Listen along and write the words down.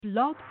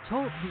Blog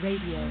Talk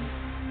Radio.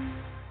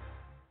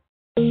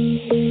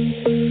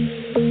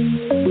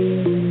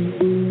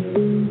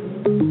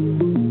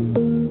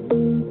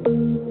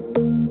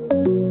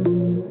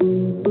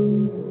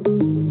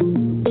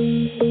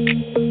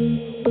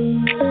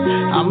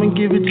 I'ma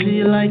give it to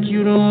you like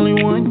you the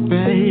only one,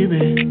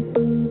 baby.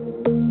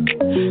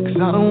 Cause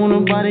I don't want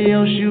nobody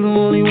else, you the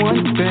only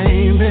one,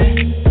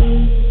 baby.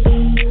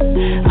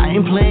 I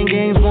ain't playing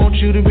games, want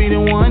you to be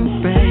the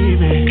one,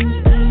 baby.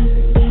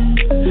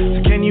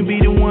 So can you be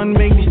the one,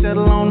 make me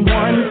settle on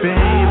one,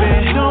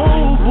 baby?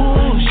 No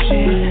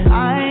bullshit,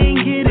 I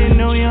ain't getting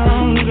no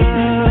younger.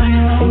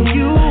 And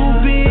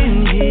you've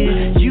been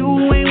here,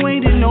 you ain't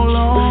waiting no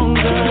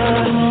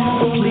longer.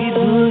 So please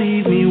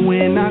believe me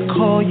when I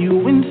call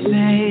you and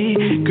say,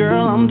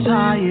 girl, I'm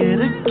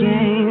tired of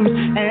games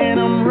and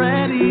I'm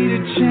ready to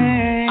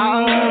change. I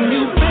love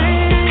you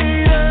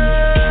better,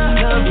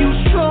 love you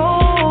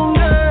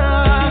stronger,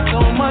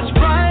 so much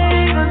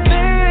brighter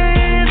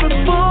than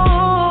before.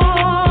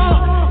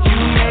 You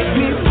make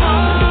me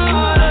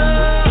harder,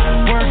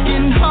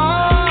 working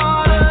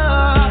harder,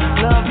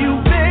 love you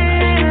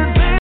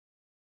better.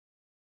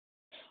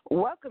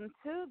 Welcome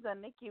to the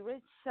Nikki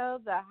Rich Show,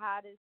 the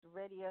hottest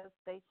radio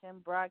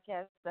station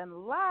broadcasting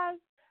live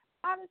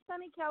out of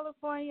sunny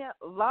California,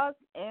 Los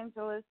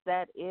Angeles.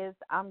 That is,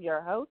 I'm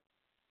your host,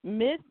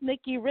 Miss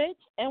Nikki Rich,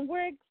 and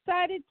we're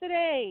excited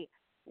today.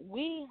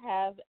 We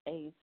have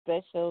a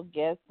special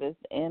guest that's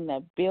in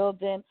the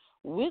building.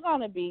 We're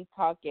going to be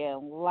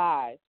talking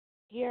live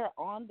here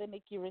on the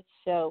Nikki Rich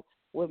Show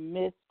with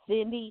Miss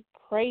Cindy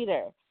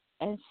Prater,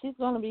 and she's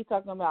going to be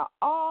talking about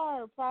all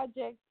her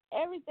projects,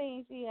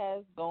 everything she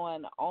has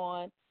going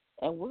on,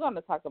 and we're going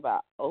to talk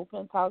about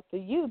Open Talk to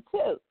You,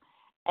 too,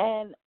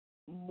 and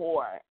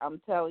more. I'm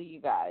telling you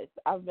guys,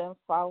 I've been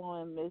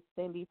following Miss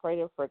Cindy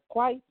Prater for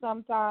quite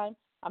some time.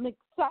 I'm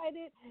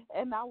excited,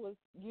 and I was,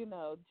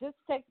 just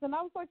texting.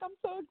 I was like, I'm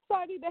so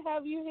excited to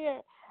have you here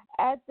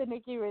at the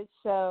Nikki Rich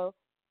Show,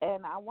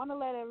 and I want to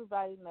let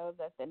everybody know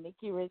that the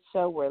Nikki Rich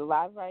Show, we're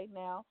live right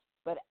now,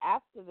 but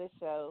after the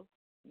show,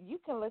 you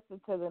can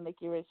listen to the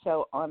Nikki Rich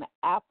Show on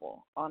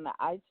Apple, on the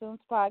iTunes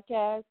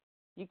podcast.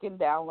 You can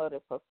download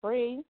it for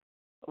free.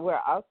 We're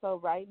also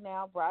right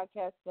now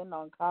broadcasting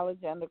on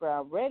College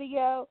Underground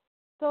Radio.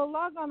 So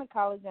log on to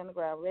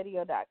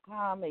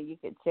collegeundergroundradio.com and you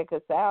can check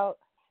us out.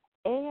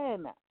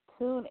 And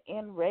Tune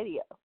In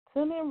Radio.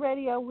 Tune In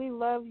Radio, we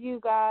love you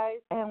guys.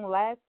 And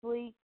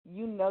lastly,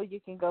 you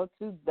can go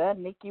to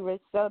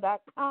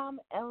theNikkiRichShow.com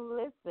and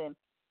listen.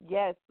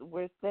 Yes,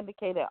 we're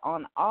syndicated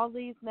on all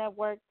these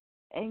networks.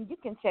 And you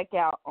can check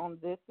out on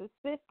This Is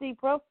 50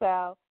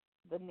 profile,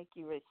 The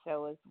Nikki Rich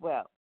Show as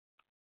well.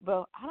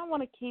 But I don't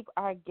want to keep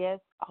our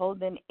guests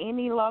holding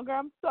any longer.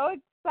 I'm so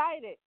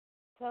excited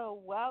to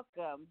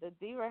welcome the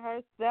diva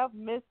herself,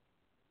 Miss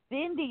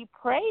Cindy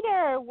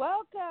Prater.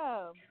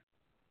 Welcome.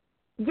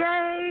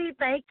 Yay.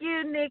 Thank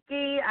you,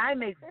 Nikki.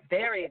 I'm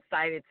very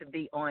excited to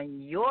be on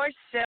your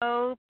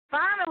show.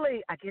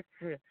 Finally, I get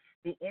to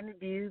be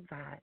interviewed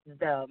by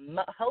the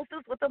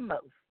hostess with the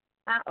most.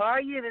 How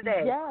are you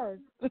today? Yes.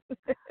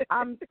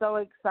 I'm so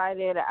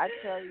excited. I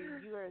tell you,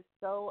 you are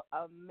so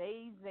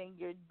amazing.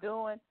 You're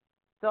doing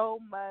so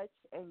much,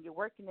 and you're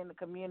working in the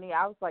community.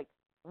 I was like,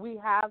 we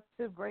have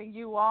to bring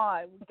you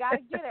on. We got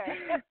to get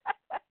her.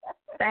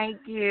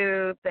 Thank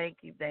you.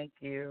 Thank you. Thank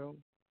you.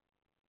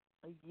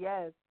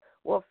 Yes.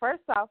 Well,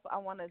 first off, I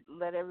want to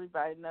let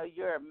everybody know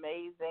you're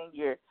amazing.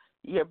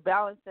 You're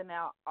balancing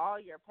out all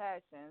your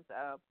passions.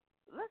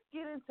 Let's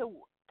get into,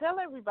 tell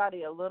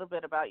everybody a little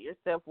bit about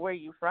yourself. Where are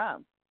you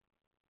from?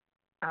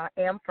 I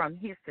am from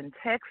Houston,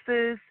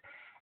 Texas,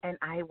 and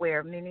I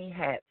wear many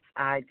hats.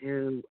 I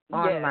do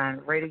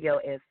online radio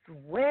as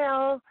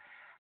well.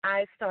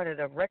 I started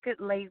a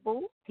record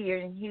label here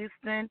in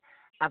Houston.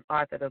 I've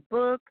authored a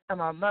book.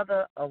 I'm a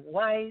mother, a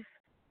wife.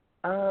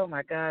 Oh,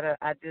 my God,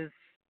 I just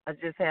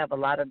have a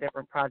lot of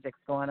different projects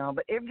going on.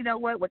 But you know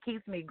what? What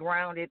keeps me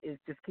grounded is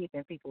just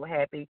keeping people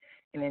happy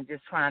and then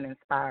just trying to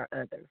inspire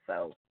others.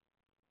 So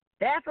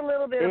that's a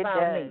little bit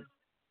about me.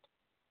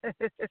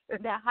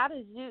 Now, how do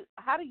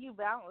you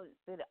balance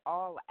it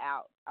all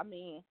out? I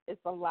mean,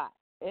 it's a lot,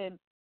 and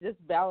just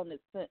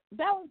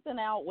balancing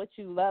out what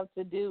you love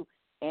to do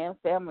and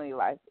family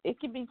life. It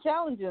can be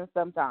challenging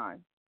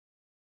sometimes.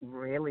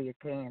 Really, it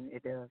can.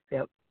 It does.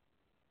 Yep.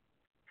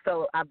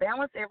 So I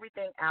balance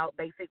everything out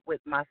basic with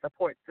my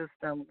support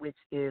system, which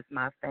is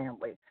my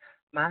family.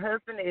 My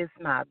husband is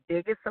my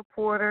biggest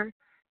supporter.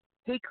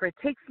 He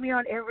critiques me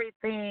on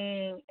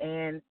everything,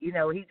 and, he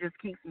just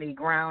keeps me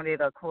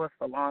grounded, of course,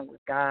 along with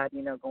God,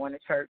 going to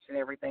church and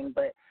everything.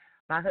 But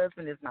my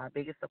husband is my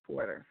biggest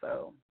supporter.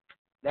 So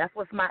that's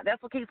what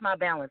keeps my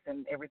balance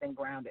and everything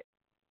grounded.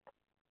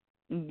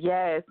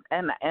 Yes,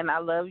 and I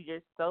love you're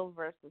so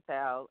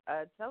versatile.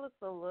 Tell us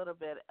a little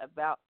bit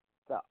about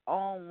the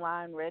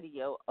online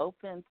radio,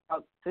 Open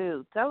Talk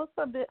 2. Tell us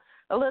a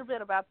little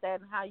bit about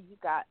that and how you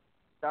got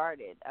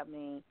started. I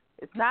mean,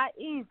 it's not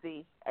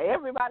easy.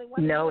 Everybody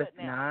wants to do it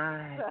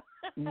now.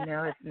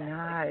 No, it's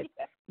not.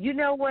 Yeah. You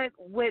know what?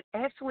 What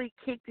actually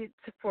kicked it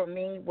for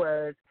me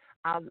was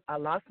I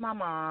lost my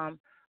mom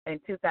in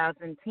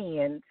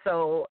 2010,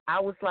 so I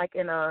was like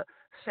in a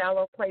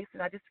shallow place,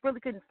 and I just really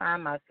couldn't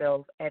find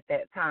myself at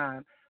that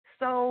time.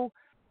 So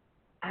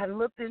I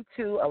looked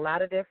into a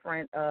lot of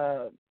different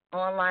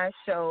online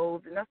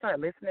shows, and I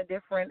started listening to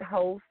different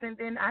hosts, and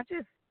then I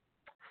just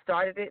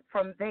started it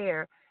from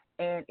there.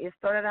 And it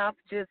started off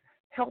just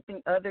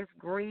helping others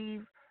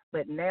grieve,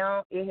 but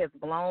now it has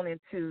blown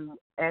into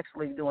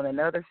actually doing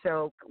another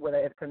show with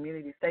a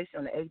community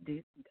station on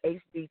the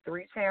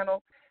HD3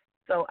 channel.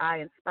 So I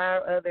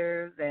inspire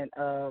others, and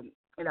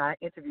I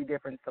interview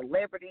different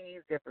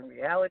celebrities, different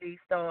reality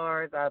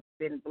stars. I've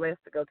been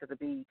blessed to go to the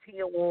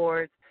BET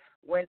Awards,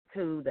 went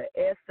to the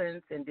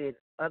Essence, and did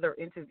other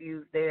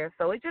interviews there.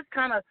 So it just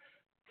kind of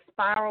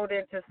spiraled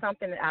into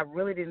something that I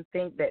really didn't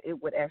think that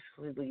it would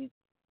actually,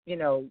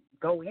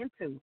 go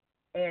into.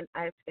 And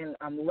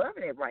I'm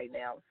loving it right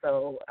now.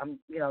 So I'm,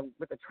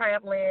 with the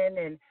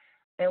traveling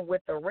and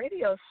with the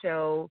radio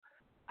show,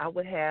 I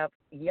would have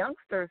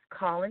youngsters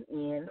calling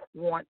in,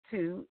 want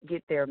to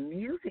get their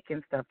music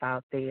and stuff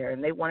out there,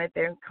 and they wanted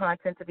their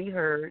content to be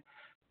heard.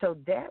 So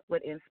that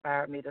would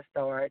inspire me to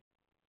start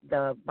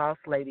the Boss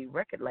Lady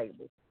record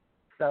label.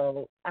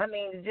 So, I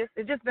mean,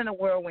 it's just been a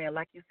whirlwind.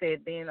 Like you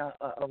said, being a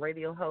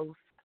radio host,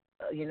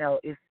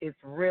 it's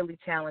really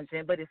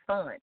challenging, but it's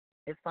fun.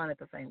 It's fun at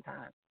the same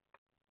time.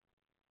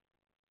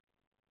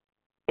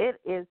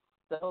 It is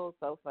so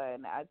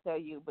fun, I tell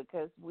you,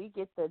 because we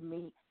get to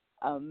meet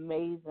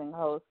amazing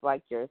hosts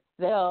like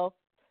yourself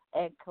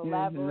and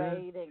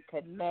collaborate and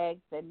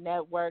connect and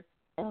network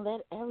and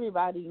let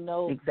everybody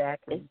know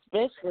exactly,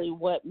 especially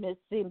what Miss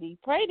Cindy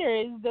Prater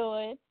is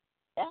doing.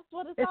 That's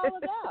what it's all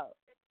about.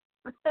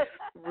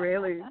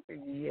 Really?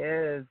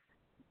 Yes.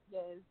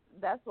 Yes,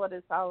 that's what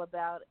it's all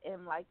about.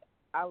 And,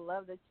 I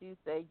love that you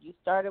said you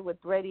started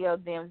with radio,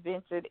 then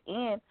ventured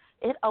in.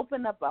 It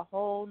opened up a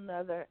whole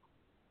nother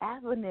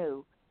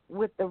avenue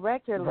with the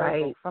record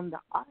label from the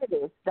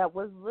artist that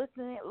was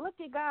listening. Look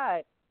at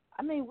God.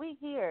 I mean, we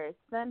here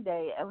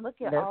Sunday, and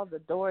look at all the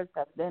doors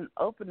that have been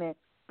opening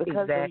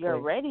because of your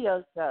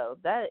radio show.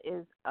 That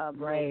is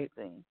amazing.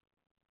 Right.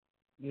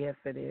 Yes,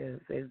 it is.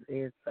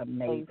 It's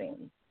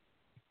amazing.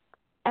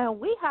 And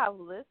we have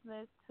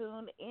listeners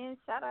tuned in.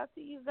 Shout out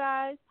to you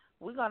guys.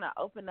 We're going to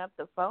open up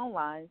the phone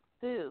lines,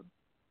 too.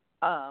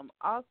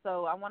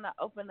 Also, I want to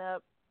open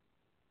up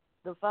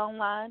the phone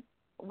line.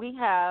 We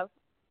have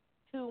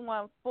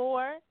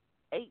 214-870.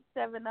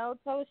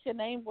 Tell us your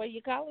name, where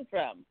you calling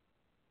from.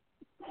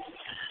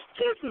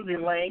 This is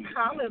Elaine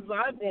Collins.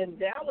 I'm in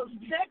Dallas,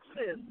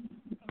 Texas.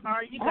 How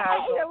are you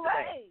guys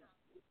doing?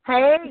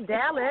 Hey,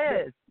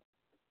 Dallas.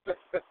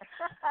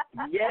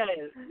 Yes.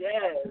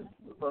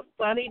 It's a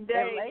sunny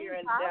day here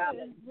in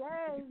Dallas.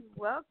 Yay,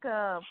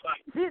 welcome.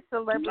 She's a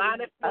celebrity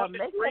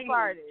makeup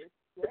artist.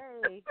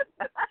 Yay.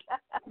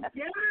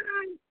 Yeah.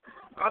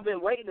 I've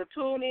been waiting to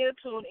tune in.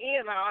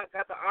 I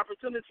got the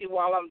opportunity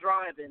while I'm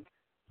driving.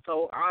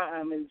 So I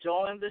am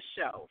enjoying the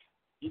show.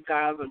 You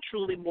guys are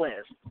truly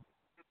blessed.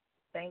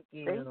 Thank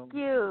you. Thank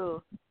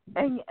you.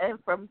 And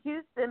from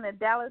Houston and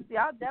Dallas,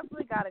 y'all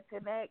definitely got to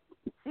connect.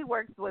 She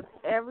works with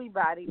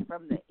everybody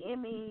from the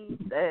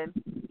Emmys, and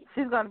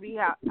she's going to be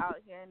out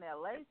here in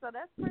L.A., so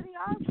that's pretty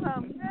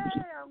awesome.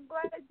 Yay, I'm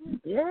glad you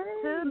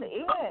tuned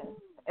in.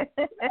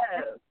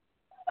 Yes.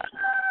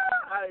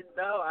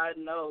 I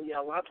know. Yeah,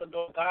 lots of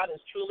doors. God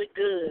is truly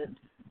good.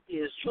 He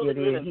is truly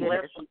good and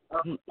blessed.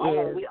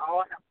 We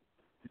all have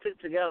to sit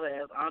together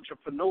as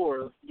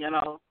entrepreneurs,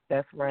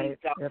 That's right.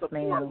 Yes,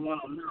 ma'am. One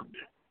another.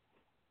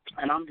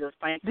 And I'm just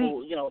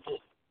thankful, to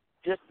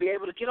just be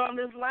able to get on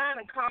this line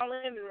and call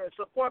in and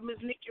support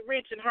Miss Nikki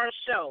Rich and her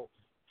show.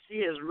 She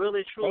has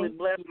really, truly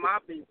blessed my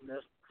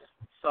business.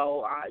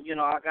 So, I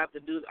have to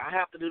do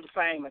the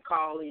same and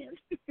call in.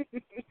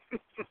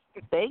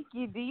 Thank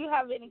you. Do you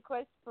have any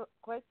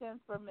questions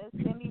for Miss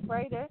Cindy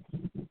Prater?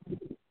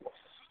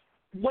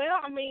 Well,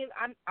 I mean,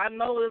 I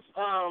know it's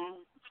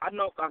I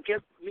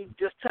guess me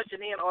just touching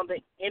in on the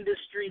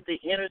industry, the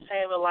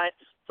entertainment life.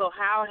 So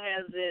how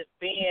has it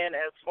been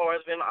as far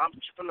as being an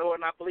entrepreneur?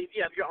 And I believe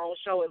you have your own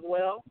show as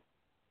well.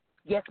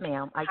 Yes,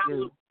 ma'am. I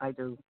do. How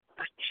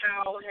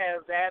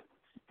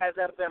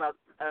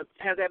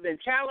has that been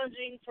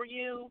challenging for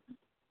you?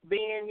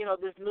 Being,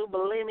 this new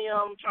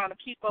millennium, trying to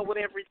keep up with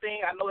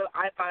everything. I know that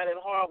I find it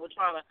hard with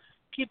trying to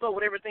keep up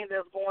with everything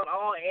that's going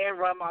on and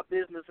run my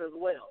business as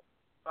well.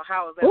 So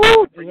how is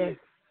that for you?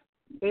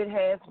 It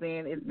has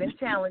been. It's been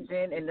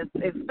challenging, and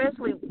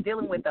especially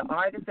dealing with the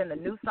artists and the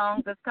new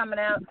songs that's coming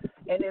out.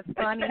 And it's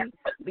funny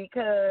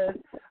because,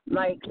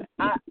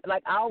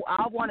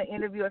 I'll want to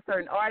interview a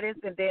certain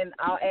artist, and then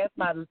I'll ask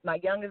my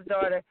youngest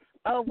daughter,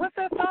 "Oh, what's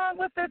that song?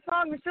 What's that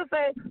song?" And she'll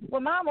say,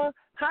 "Well, Mama,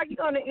 how are you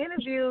going to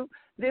interview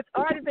this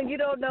artist and you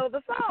don't know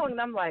the song?"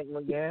 And I'm like,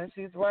 "Well, yeah,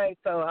 she's right."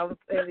 So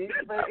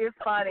it's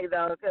funny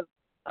though, because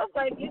I was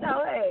like,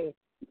 hey,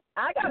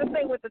 I got to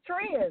stay with the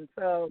trend.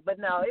 So, but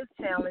no, it's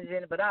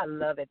challenging, but I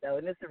love it though,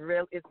 and it's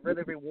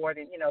really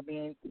rewarding,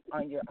 being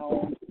on your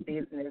own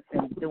business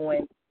and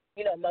doing,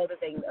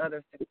 motivating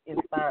others to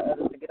inspire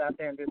others to get out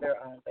there and do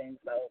their own thing.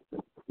 So,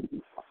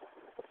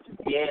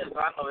 Yes,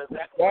 I know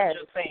exactly what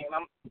you're saying.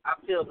 I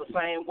feel the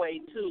same way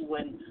too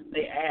when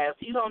they ask,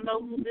 you don't know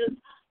who this.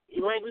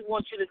 We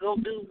want you to go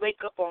do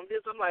makeup on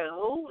this. I'm like,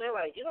 who? They're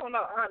like, you don't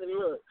know how to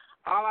look.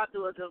 All I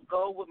do is just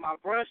go with my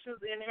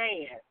brushes in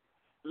hand.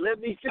 Let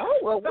me. Oh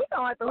well, we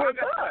don't have to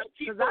hook up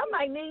because I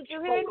might need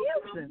you here in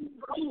Houston.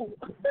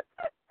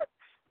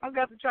 I've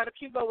got to try to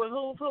keep up with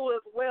who's who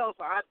as well.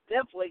 So I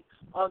definitely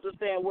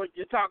understand what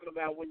you're talking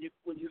about when you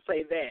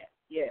say that.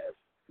 Yes.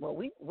 Well,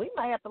 we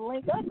might have to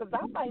link up because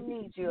I might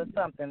need you or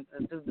something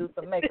to do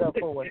some makeup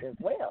for us as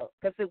well.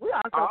 Because we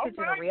also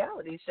pitching a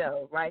reality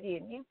show right here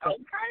in Houston.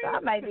 Okay. So I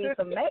might need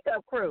some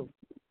makeup crew.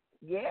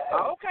 Yeah.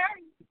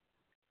 Okay.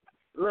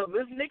 Look,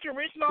 Miss Nikki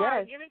Rich,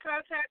 get in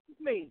contact with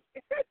me.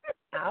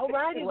 All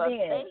righty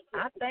then.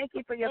 I thank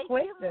you for your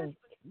questions.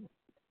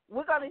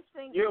 We're gonna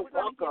give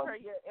her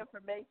your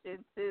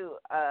information too,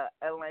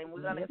 Elaine.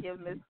 We're gonna give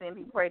Miss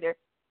Cindy Prater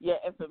your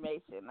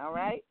information. All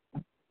right.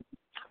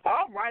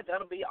 All right,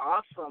 that'll be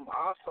awesome.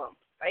 Awesome.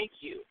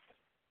 Thank you.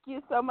 Thank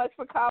you so much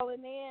for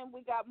calling in.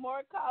 We got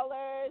more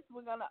callers.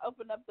 We're going to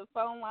open up the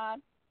phone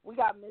line. We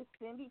got Miss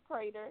Cindy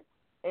Prater,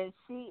 and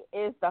she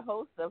is the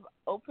host of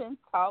Open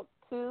Talk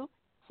 2.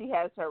 She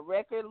has her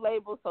record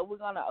label, so we're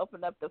going to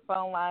open up the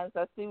phone lines.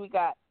 I see we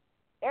got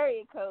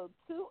area code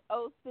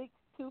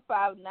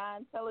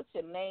 206-259. Tell us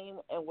your name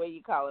and where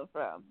you're calling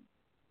from.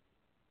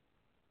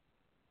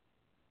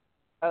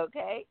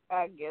 Okay,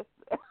 I guess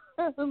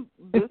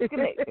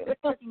disconnected.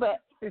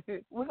 But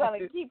we're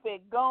going to keep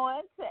it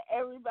going to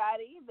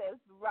everybody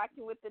that's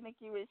rocking with the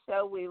Nikki Rich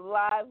Show. We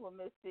live with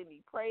Miss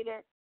Cindy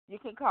Prater. You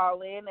can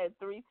call in at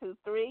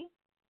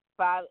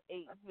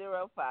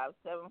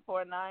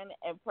 323-580-5749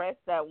 and press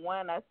that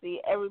 1. I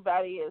see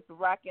everybody is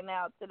rocking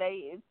out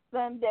today. It's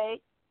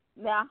Sunday.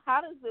 Now,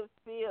 how does it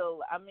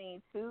feel,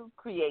 to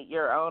create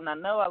your own? I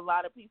know a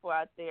lot of people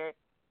out there,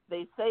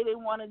 they say they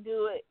want to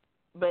do it,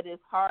 but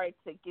it's hard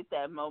to get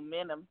that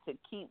momentum to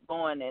keep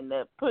going and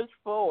to push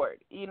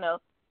forward.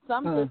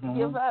 Some just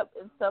give up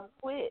and some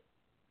quit.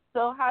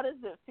 So how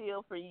does it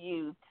feel for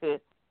you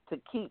to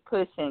keep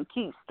pushing,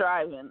 keep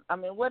striving?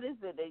 What is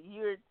it that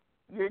you're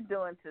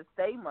doing to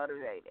stay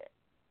motivated?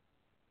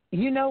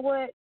 You know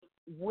what?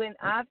 When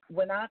I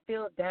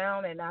feel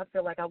down and I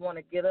feel like I want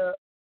to give up,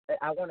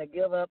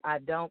 I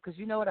don't. Because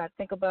you know what I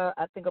think about?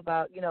 I think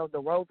about, the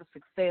road to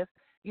success.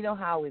 You know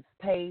how it's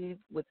paved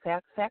with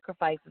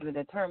sacrifices and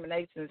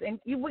determinations. And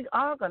we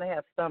are going to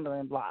have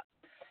stumbling blocks.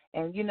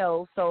 And,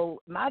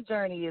 so my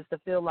journey is to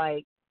feel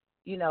like,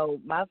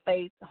 my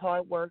faith,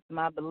 hard work,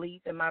 my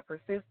belief, and my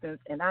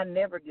persistence, and I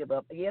never give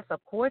up. Yes,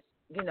 of course,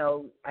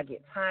 I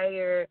get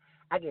tired.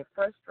 I get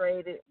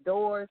frustrated.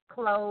 Doors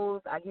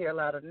close. I hear a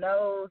lot of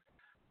no's.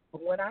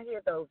 But when I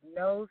hear those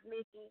no's,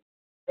 Nikki,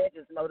 that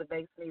just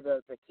motivates me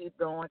to keep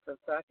going so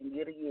I can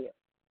get a yes.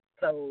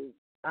 So,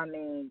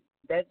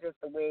 that's just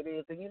the way it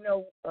is. And,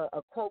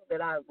 a quote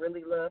that I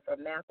really love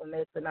from Malcolm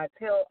X, and I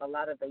tell a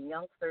lot of the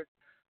youngsters,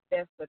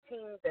 that's the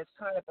team that's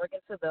trying to break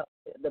into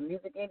the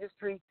music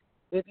industry,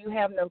 if you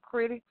have no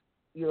critics,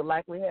 you'll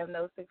likely have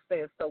no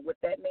success. So what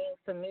that means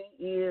to me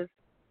is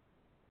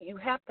you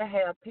have to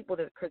have people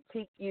that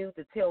critique you,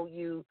 to tell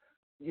you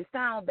you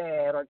sound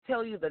bad or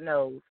tell you the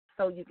no's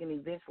so you can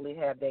eventually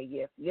have that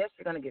yes. Yes,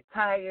 you're going to get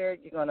tired.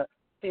 You're going to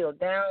feel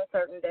down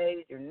certain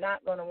days. You're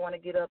not going to want to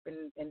get up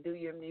and do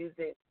your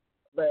music.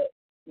 But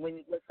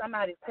when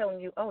somebody's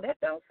telling you, oh, that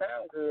don't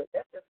sound good,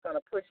 that's just going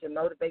to push and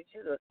motivate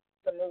you to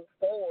move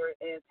forward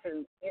and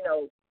to,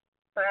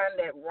 find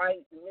that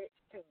right niche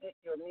to get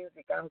your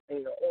music out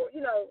there or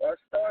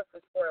start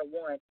from square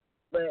one.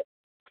 But,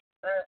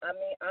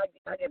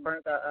 I get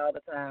burnt out all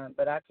the time,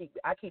 but I keep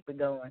it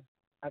going.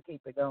 I keep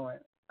it going.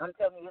 I'm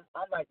telling you,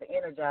 I'm like the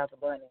Energizer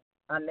Bunny.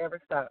 I never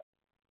stop.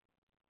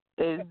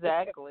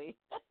 Exactly.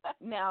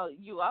 Now,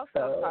 you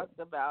also talked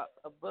about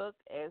a book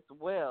as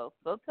well.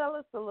 So tell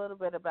us a little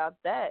bit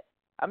about that.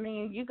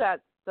 You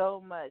got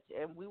so much,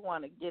 and we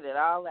want to get it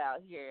all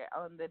out here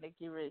on the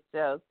Nikki Rich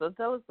Show. So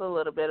tell us a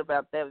little bit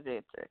about that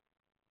venture.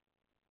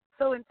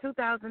 So in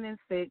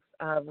 2006,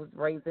 I was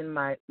raising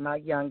my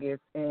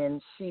youngest,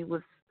 and she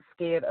was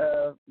scared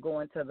of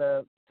going to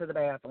the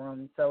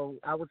bathroom. So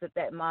I was at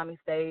that mommy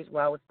stage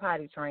where I was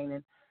potty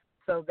training.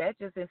 So that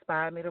just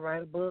inspired me to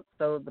write a book.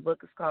 So the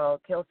book is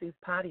called Kelsey's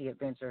Potty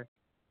Adventure,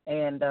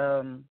 and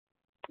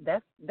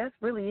that's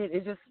really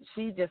it.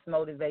 She just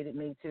motivated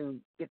me to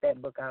get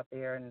that book out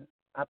there, and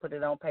I put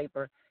it on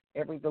paper.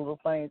 Every little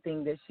funny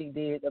thing that she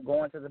did, of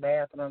going to the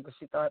bathroom because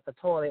she thought the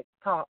toilet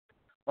talked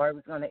or it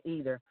was going to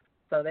eat her.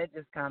 So that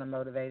just kind of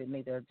motivated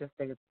me to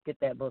get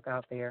that book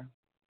out there.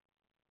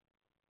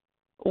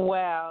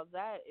 Wow,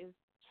 that is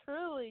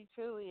truly,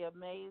 truly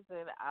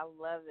amazing. I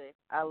love it.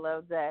 I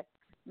love that.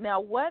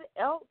 Now, what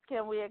else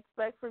can we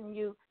expect from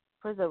you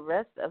for the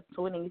rest of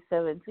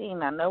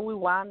 2017? I know we're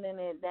winding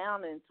it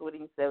down in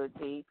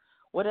 2017.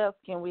 What else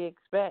can we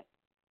expect?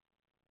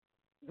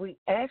 We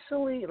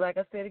actually, like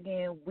I said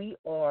again, we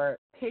are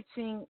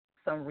pitching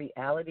some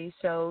reality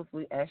shows.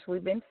 We've actually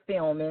been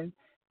filming,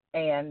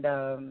 and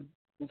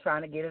I'm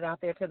trying to get it out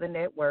there to the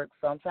network.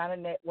 So I'm trying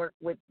to network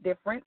with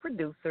different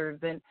producers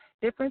and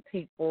different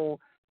people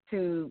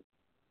to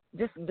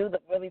just do the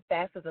really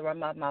facets of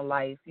my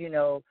life,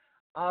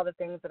 all the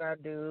things that I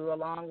do,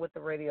 along with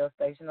the radio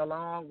station,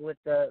 along with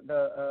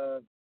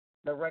the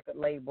record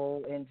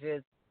label, and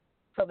just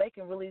so they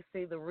can really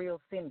see the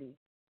real Cindy.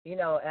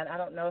 And I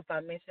don't know if I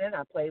mentioned it,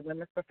 I played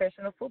women's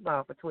professional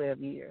football for 12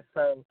 years.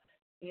 So,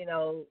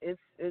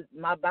 it's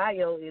my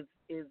bio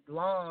is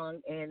long,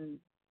 and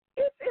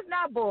it's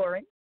not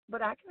boring,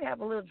 but I can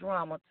have a little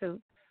drama too.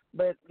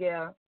 But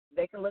yeah,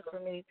 they can look for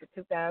me for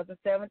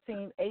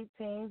 2017,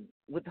 18,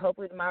 with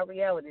hopefully my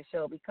reality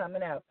show be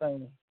coming out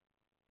soon.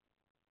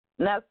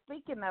 Now,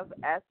 speaking of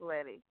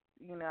athletics,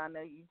 I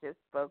know you just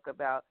spoke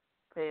about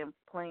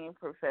playing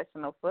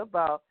professional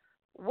football.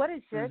 What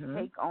is your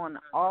take on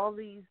all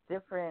these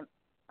different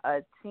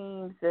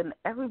teams and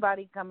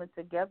everybody coming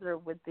together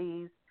with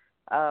these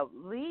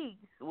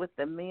leagues with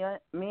the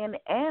men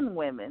and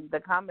women, the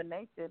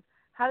combination?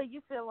 How do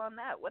you feel on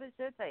that? What is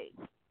your take?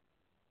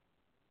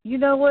 You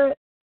know what?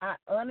 I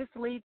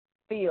honestly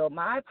feel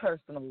my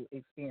personal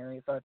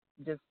experience, or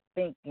just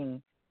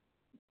thinking,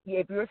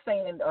 if you're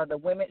saying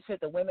should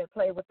the women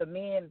play with the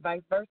men,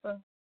 vice versa,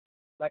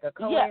 like a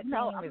co-ed team?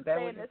 I'm is that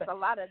saying what you're there's a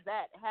lot of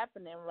that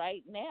happening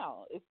right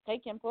now. It's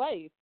taking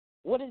place.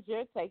 What is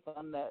your take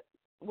on that?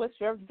 What's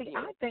your view?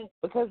 I think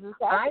because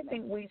it's I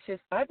think we should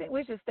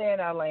stay in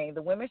our lane.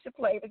 The women should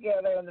play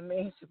together and the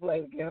men should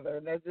play together,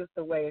 and that's just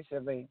the way it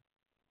should be.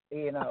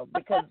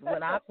 Because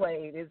when I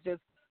played,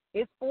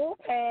 it's full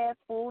pads,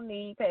 full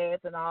knee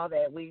pads, and all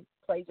that. We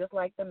play just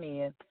like the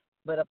men,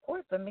 but of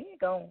course the men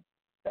gonna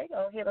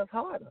hit us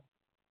harder.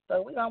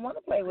 So we don't want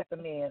to play with the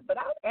men. But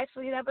I've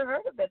actually never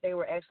heard of that they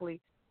were actually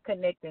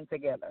connecting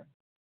together.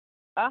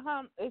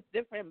 It's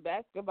different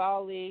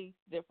basketball leagues,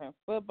 different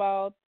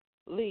football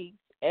leagues.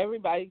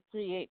 Everybody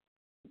creates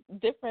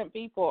different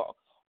people,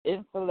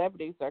 and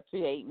celebrities are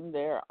creating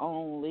their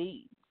own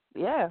leagues.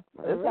 Yeah,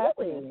 it's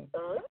happening.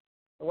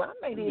 Well, I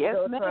may need to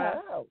go try it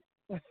out.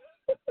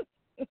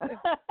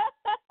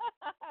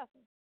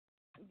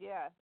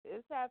 Yeah,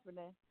 it's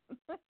happening.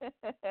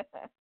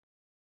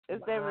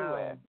 It's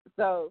everywhere.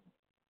 So,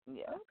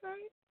 yeah,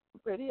 okay,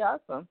 pretty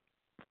awesome.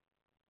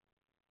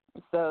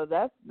 So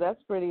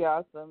that's pretty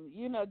awesome.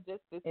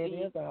 Just to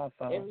see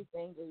awesome.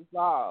 Everything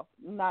evolve,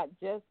 not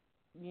just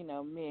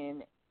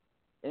men,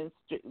 and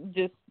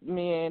just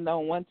men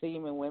on one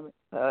team and women.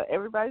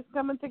 Everybody's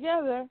coming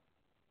together.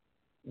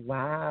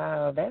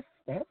 Wow, that's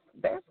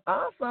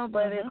awesome,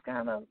 but it's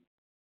kind of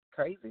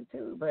crazy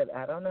too. But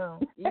I don't know.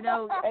 It's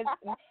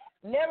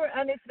never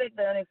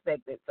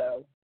unexpected.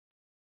 So.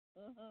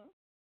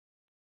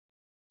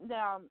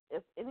 Now,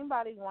 if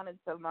anybody wanted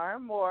to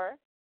learn more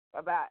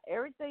about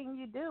everything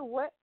you do,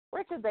 where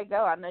could they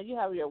go? I know you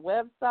have your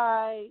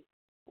website.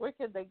 Where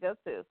could they go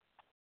to?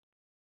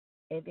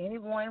 If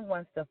anyone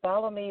wants to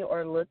follow me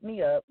or look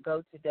me up,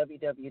 go to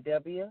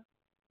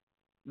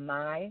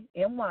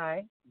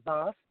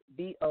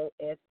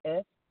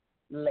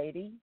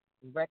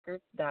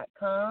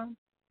www.myboss.ladyrecords.com,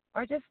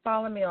 or just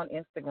follow me on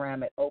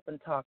Instagram at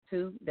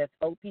OpenTalk2. That's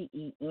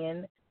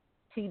OPENTWO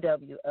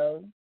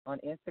on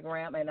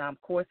Instagram, and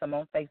of course I'm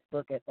on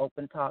Facebook at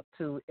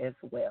OpenTalk2 as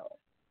well.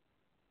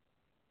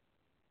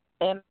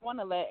 And I want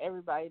to let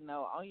everybody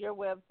know, on your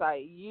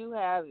website, you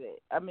have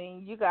it. I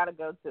mean, you got to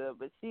go to it,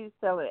 but she's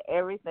telling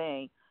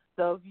everything.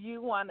 So if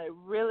you want to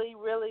really,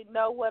 really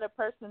know what a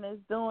person is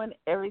doing,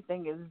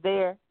 everything is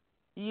there.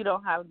 You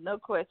don't have no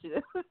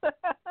questions.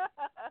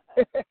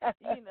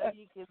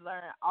 You can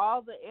learn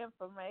all the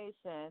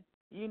information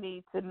you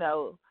need to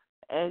know,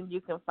 and you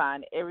can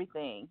find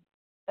everything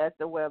at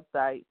the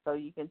website, so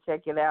you can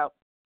check it out.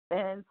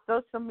 And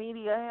social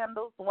media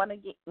handles,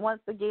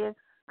 once again,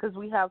 because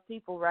we have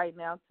people right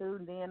now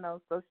tuned in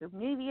on social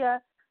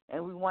media,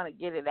 and we want to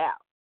get it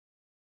out.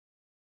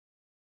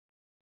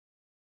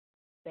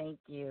 Thank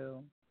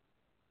you.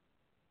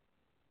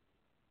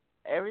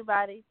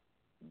 Everybody,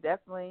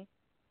 definitely,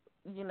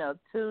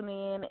 tune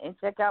in and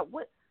check out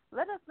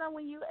let us know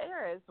when you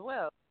air as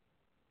well.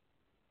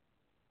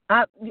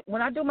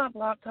 When I do my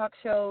blog talk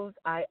shows,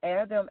 I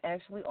air them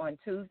actually on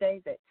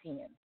Tuesdays at 10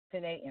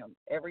 a.m.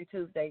 Every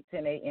Tuesday,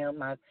 10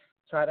 a.m. I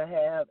try to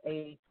have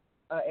a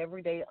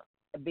everyday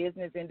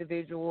business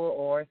individual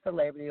or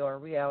celebrity or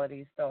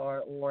reality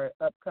star or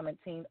upcoming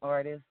teen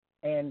artist,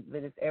 and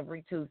that is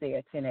every Tuesday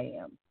at 10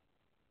 a.m.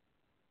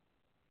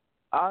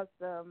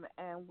 Awesome,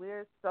 and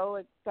we're so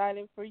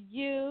excited for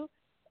you.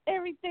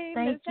 Everything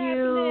Thank that's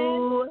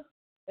you. happening.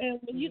 And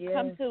when you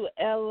come to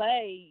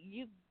LA,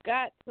 you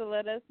got to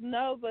let us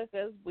know,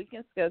 because we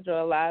can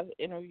schedule a live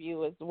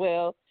interview as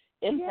well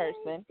in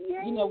person.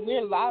 Yay.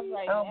 We're live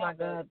right now. Oh my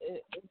God. In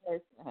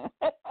person.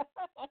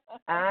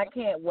 I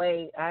can't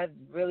wait. I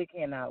really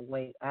cannot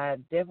wait.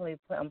 I'm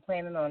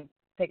planning on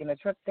taking a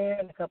trip there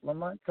in a couple of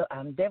months, so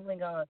I'm definitely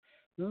going to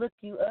look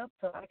you up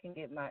so I can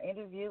get my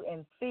interview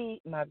and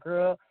see my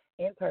girl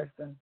in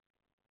person.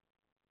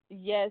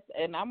 Yes,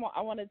 and I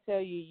want to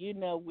tell you,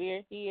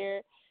 we're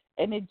here,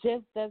 and it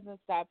just doesn't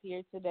stop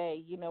here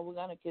today. We're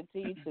going to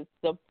continue to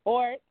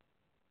support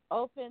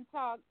Open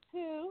Talk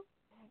 2,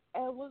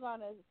 and we're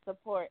going to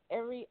support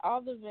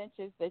all the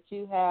ventures that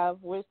you have.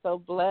 We're so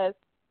blessed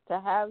to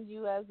have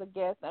you as a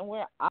guest, and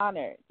we're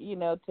honored,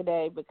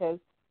 today because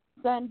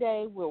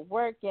Sunday we're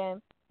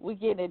working, we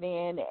get it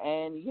in,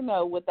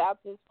 and,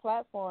 without this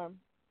platform,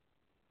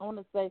 I want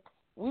to say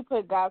we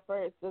put God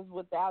first because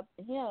without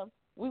him,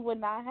 we would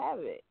not have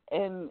it.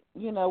 And,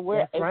 we're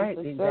That's able right,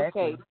 to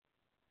exactly. showcase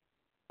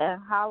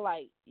and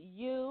highlight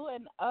you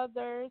and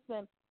others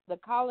and the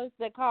callers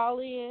that call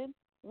in.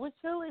 We're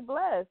truly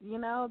blessed.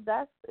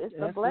 It's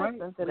a blessing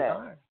right.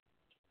 today.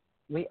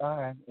 We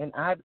are. And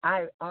I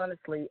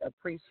honestly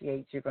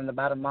appreciate you from the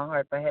bottom of my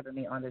heart for having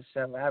me on this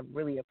show. I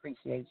really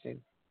appreciate you.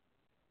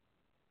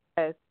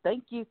 Yes,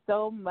 thank you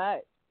so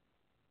much.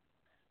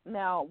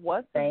 Now,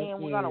 once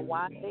again, we're going to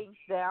wind you. things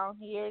down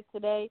here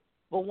today.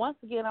 But once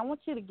again, I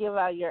want you to give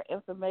out your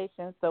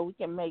information so we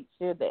can make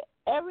sure that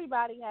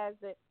everybody has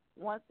it.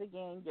 Once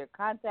again, your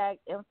contact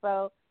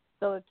info,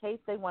 so in case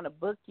they want to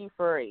book you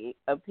for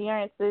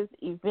appearances,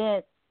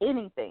 events,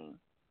 anything.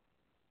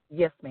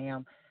 Yes,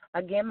 ma'am.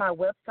 Again, my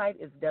website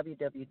is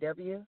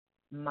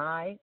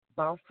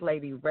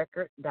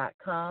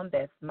www.mybossLadyRecord.com.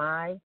 That's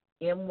my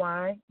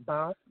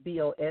boss,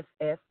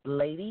 BOSS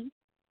lady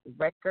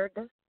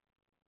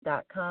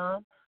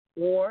record.com.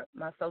 Or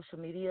my social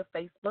media,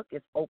 Facebook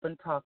is Open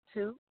Talk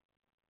 2.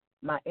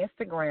 My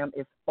Instagram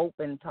is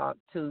Open Talk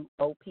 2,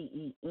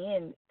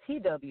 OPENTWO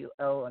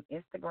on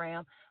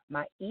Instagram.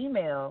 My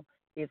email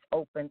is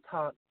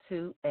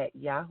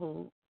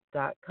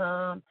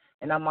opentalk2@yahoo.com.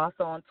 And I'm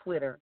also on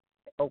Twitter,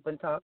 Open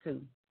Talk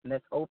 2. And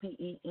that's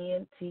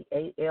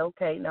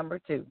OPENTALK number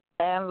 2.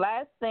 And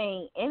last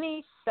thing,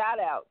 any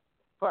shout-outs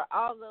for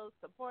all those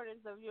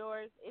supporters of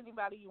yours,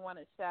 anybody you want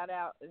to shout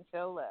out and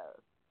show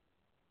love?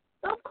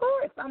 Of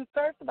course.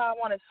 First of all, I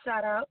want to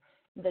shout out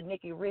the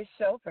Nikki Rich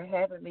Show for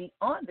having me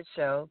on the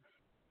show.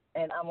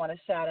 And I want to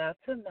shout out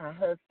to my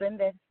husband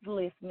that's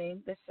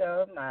listening to the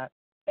show, my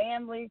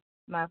family,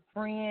 my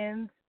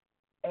friends,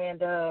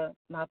 and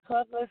my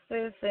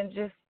publicists. And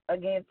just,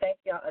 again, thank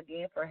y'all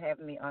again for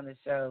having me on the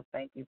show.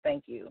 Thank you.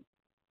 Thank you.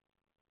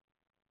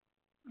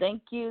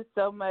 Thank you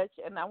so much.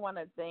 And I want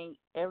to thank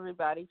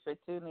everybody for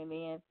tuning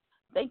in.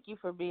 Thank you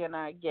for being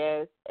our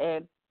guest.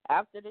 And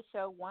after the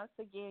show, once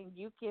again,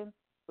 you can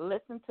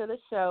listen to the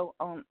show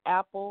on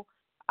Apple,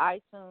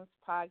 iTunes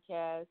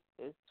podcast.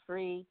 It's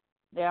free.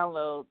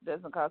 Download.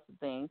 Doesn't cost a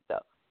thing.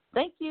 So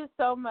thank you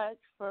so much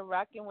for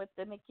rocking with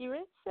the Nikki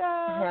Rich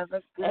Show. Have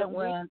a good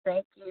one.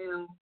 Thank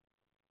you.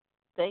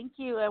 Thank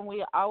you. And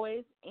we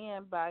always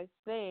end by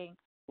saying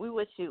we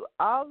wish you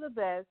all the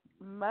best,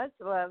 much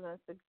love and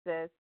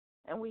success.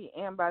 And we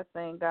end by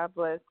saying God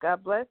bless.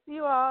 God bless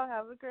you all.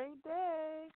 Have a great day.